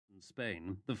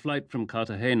Spain, the flight from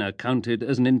Cartagena counted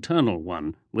as an internal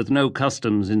one, with no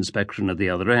customs inspection at the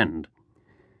other end.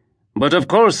 "But of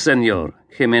course, senor,"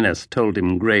 Jimenez told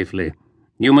him gravely.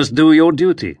 "You must do your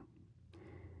duty."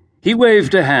 He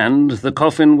waved a hand, the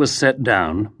coffin was set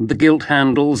down, the gilt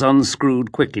handles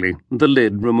unscrewed quickly, the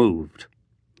lid removed.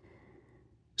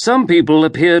 Some people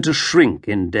appear to shrink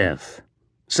in death.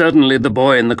 Certainly the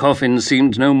boy in the coffin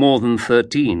seemed no more than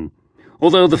 13,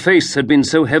 although the face had been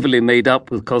so heavily made up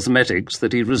with cosmetics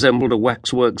that he resembled a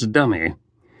waxworks dummy.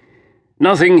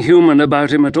 Nothing human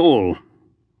about him at all.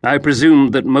 I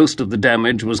presumed that most of the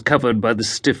damage was covered by the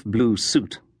stiff blue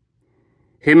suit.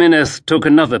 Jimenez took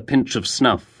another pinch of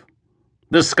snuff.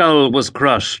 The skull was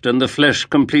crushed and the flesh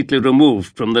completely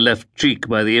removed from the left cheek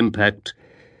by the impact.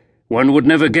 One would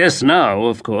never guess now,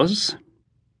 of course.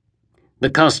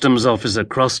 The customs officer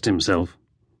crossed himself.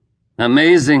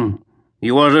 "Amazing.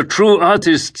 You are a true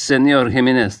artist, Senor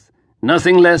Jimenez.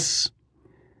 Nothing less."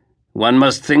 "One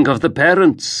must think of the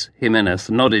parents,"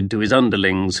 Jimenez nodded to his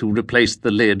underlings, who replaced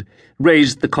the lid,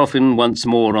 raised the coffin once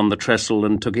more on the trestle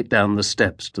and took it down the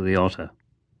steps to the otter.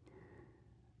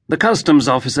 The customs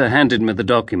officer handed me the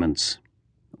documents.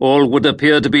 "All would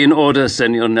appear to be in order,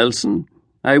 Senor Nelson.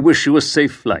 I wish you a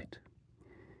safe flight."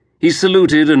 He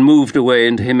saluted and moved away,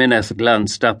 and Jimenez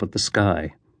glanced up at the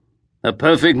sky. "A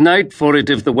perfect night for it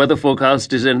if the weather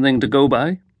forecast is anything to go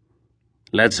by."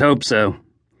 "Let's hope so."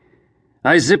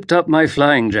 I zipped up my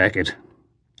flying jacket.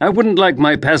 I wouldn't like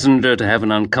my passenger to have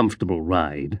an uncomfortable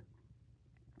ride.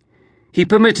 He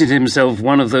permitted himself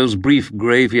one of those brief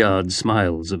graveyard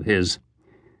smiles of his.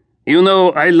 "You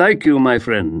know, I like you, my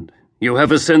friend. You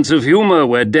have a sense of humor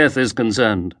where death is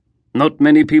concerned. Not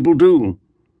many people do."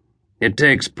 "It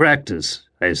takes practice,"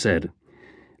 I said.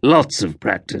 "Lots of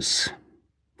practice.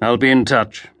 I'll be in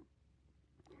touch."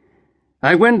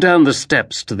 I went down the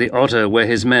steps to the otter where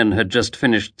his men had just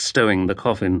finished stowing the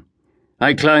coffin.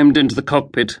 I climbed into the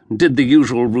cockpit, did the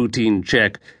usual routine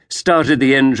check, started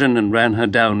the engine and ran her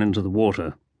down into the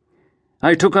water.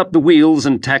 I took up the wheels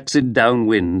and taxied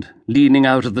downwind, leaning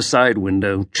out of the side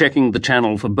window, checking the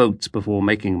channel for boats before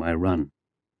making my run.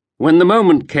 When the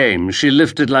moment came, she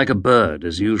lifted like a bird,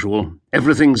 as usual,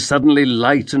 everything suddenly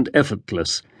light and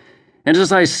effortless. And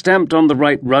as I stamped on the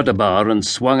right rudder bar and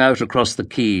swung out across the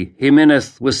quay,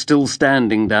 Jimenez was still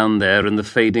standing down there in the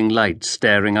fading light,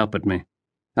 staring up at me.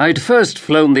 I'd first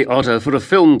flown the otter for a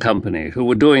film company who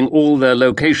were doing all their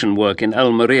location work in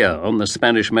Almeria on the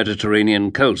Spanish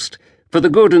Mediterranean coast, for the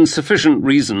good and sufficient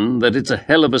reason that it's a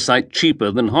hell of a sight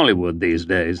cheaper than Hollywood these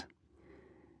days.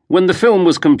 When the film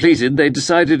was completed, they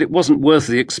decided it wasn't worth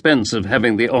the expense of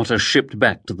having the otter shipped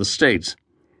back to the States.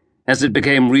 As it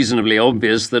became reasonably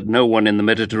obvious that no one in the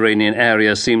Mediterranean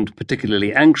area seemed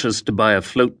particularly anxious to buy a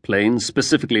float plane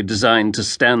specifically designed to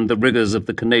stand the rigours of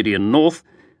the Canadian North,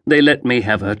 they let me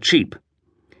have her cheap.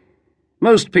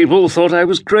 Most people thought I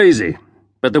was crazy,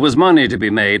 but there was money to be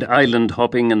made island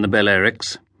hopping in the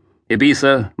Balearics.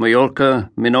 Ibiza,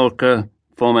 Mallorca, Minorca,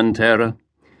 Formentera.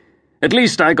 At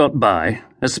least I got by,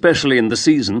 especially in the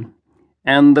season.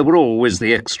 And there were always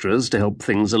the extras to help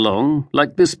things along,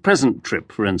 like this present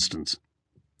trip, for instance.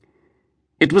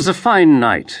 It was a fine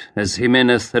night, as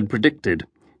Jimenez had predicted,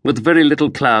 with very little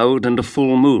cloud and a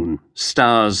full moon,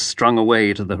 stars strung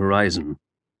away to the horizon.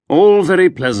 All very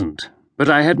pleasant, but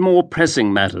I had more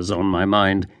pressing matters on my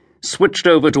mind, switched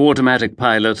over to automatic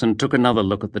pilot and took another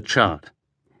look at the chart.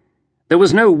 There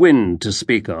was no wind to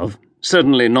speak of,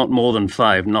 certainly not more than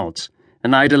 5 knots,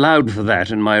 and I'd allowed for that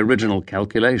in my original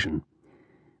calculation.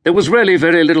 There was really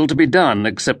very little to be done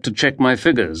except to check my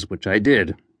figures, which I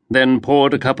did, then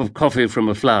poured a cup of coffee from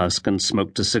a flask and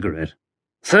smoked a cigarette.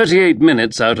 38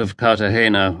 minutes out of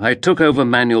Cartagena, I took over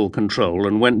manual control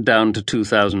and went down to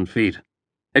 2,000 feet.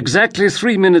 Exactly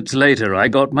 3 minutes later, I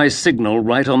got my signal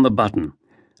right on the button.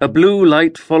 A blue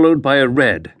light followed by a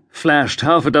red, flashed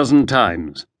 6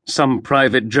 times, some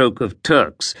private joke of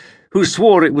Turks, who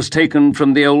swore it was taken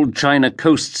from the old China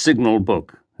Coast signal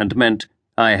book and meant,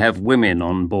 "I have women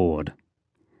on board."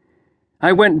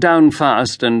 I went down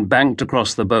fast and banked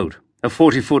across the boat, a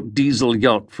 40-foot diesel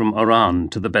yacht from Oran,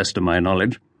 to the best of my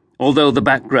knowledge, although the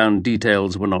background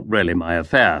details were not really my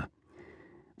affair.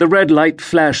 The red light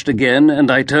flashed again, and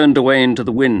I turned away into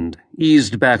the wind,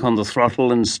 eased back on the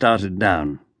throttle and started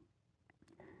down.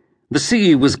 The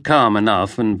sea was calm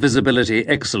enough and visibility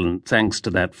excellent thanks to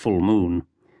that full moon.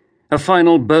 A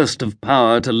final burst of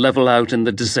power to level out in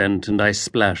the descent, and I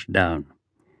splashed down.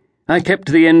 I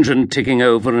kept the engine ticking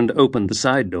over and opened the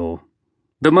side door.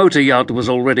 The motor yacht was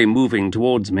already moving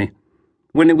towards me.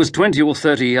 When it was 20 or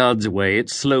 30 yards away, it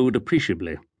slowed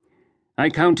appreciably. I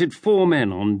counted 4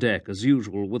 men on deck as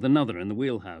usual, with another in the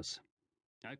wheelhouse.